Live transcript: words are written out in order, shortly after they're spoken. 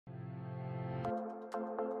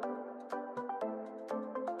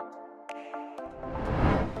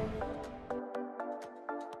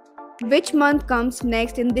Which month comes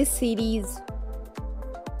next in this series?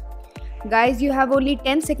 Guys, you have only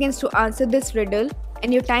 10 seconds to answer this riddle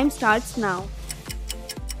and your time starts now.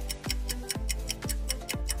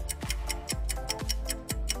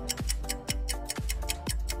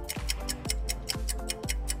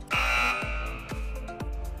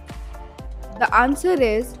 The answer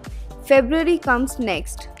is February comes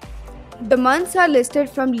next. The months are listed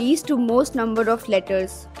from least to most number of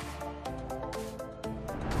letters.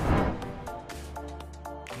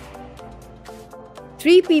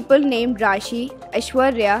 Three people named Rashi,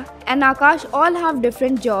 Aishwarya and Akash all have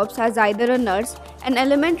different jobs as either a nurse, an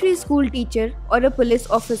elementary school teacher or a police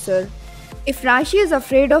officer. If Rashi is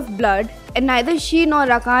afraid of blood and neither she nor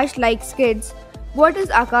Akash likes kids, what is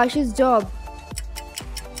Akash's job?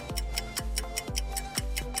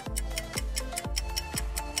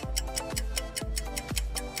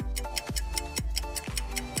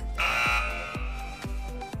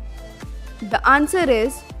 The answer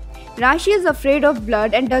is Rashi is afraid of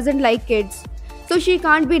blood and doesn't like kids, so she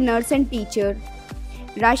can't be nurse and teacher.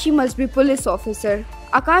 Rashi must be police officer.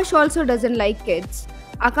 Akash also doesn't like kids.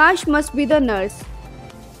 Akash must be the nurse.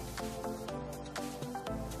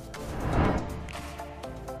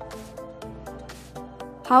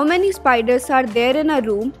 How many spiders are there in a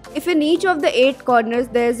room if in each of the 8 corners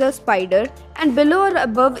there is a spider and below or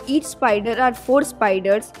above each spider are 4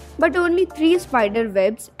 spiders but only 3 spider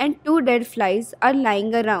webs and 2 dead flies are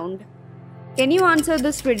lying around? Can you answer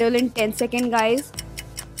this riddle in 10 seconds, guys?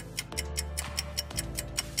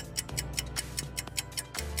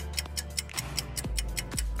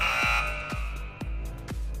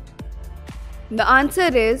 The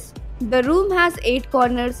answer is the room has 8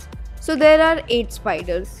 corners, so there are 8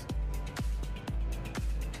 spiders.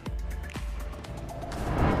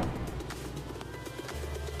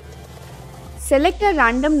 Select a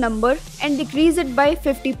random number and decrease it by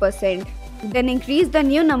 50%. Then increase the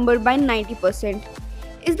new number by 90%.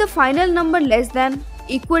 Is the final number less than,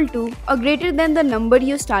 equal to, or greater than the number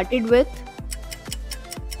you started with?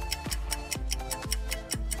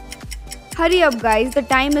 Hurry up guys, the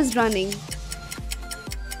time is running.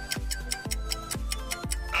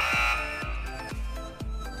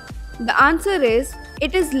 The answer is,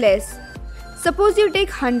 it is less. Suppose you take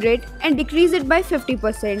 100 and decrease it by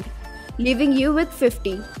 50%, leaving you with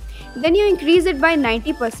 50. Then you increase it by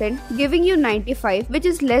 90%, giving you 95, which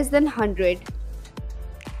is less than 100.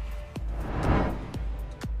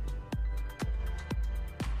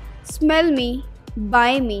 Smell me,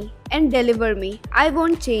 buy me, and deliver me. I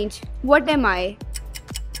won't change. What am I?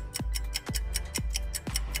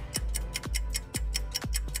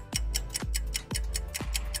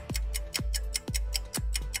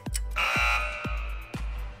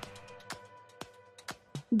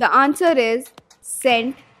 The answer is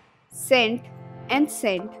scent, scent, and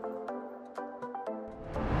scent.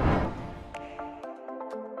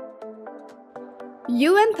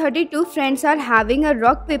 You and 32 friends are having a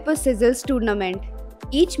rock paper scissors tournament.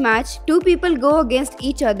 Each match, 2 people go against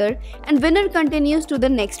each other and winner continues to the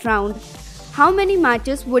next round. How many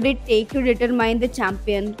matches would it take to determine the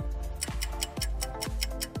champion?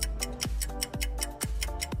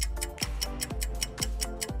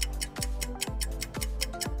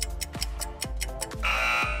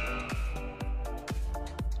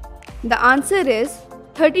 The answer is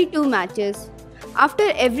 32 matches.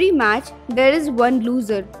 After every match, there is one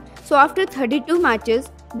loser. So after 32 matches,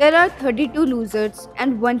 there are 32 losers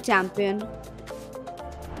and one champion.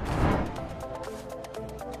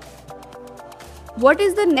 What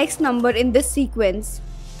is the next number in this sequence?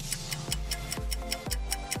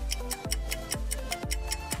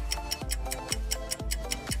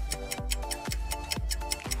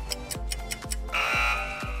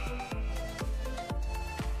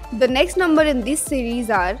 The next number in this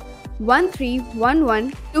series are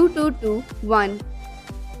 13112221.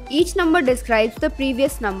 Each number describes the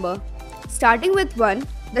previous number. Starting with 1,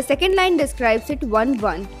 the second line describes it 1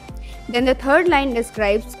 1. Then the third line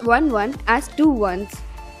describes 1 1 as 2 ones.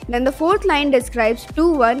 Then the fourth line describes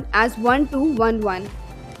 2 1 as 1 2 1 1.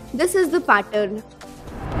 This is the pattern.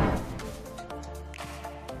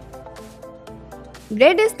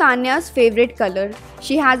 Red is Tanya's favorite color.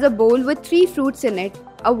 She has a bowl with 3 fruits in it.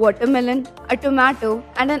 A watermelon, a tomato,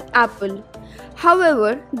 and an apple.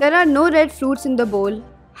 However, there are no red fruits in the bowl.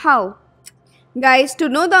 How? Guys, to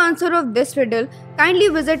know the answer of this riddle, kindly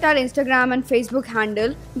visit our Instagram and Facebook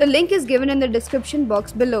handle. The link is given in the description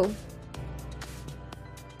box below.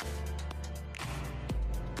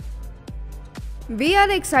 We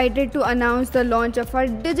are excited to announce the launch of our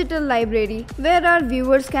digital library where our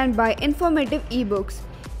viewers can buy informative ebooks.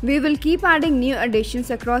 We will keep adding new additions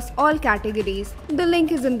across all categories. The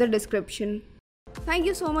link is in the description. Thank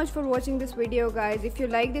you so much for watching this video, guys. If you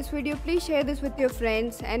like this video, please share this with your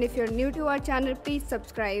friends, and if you're new to our channel, please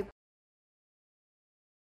subscribe.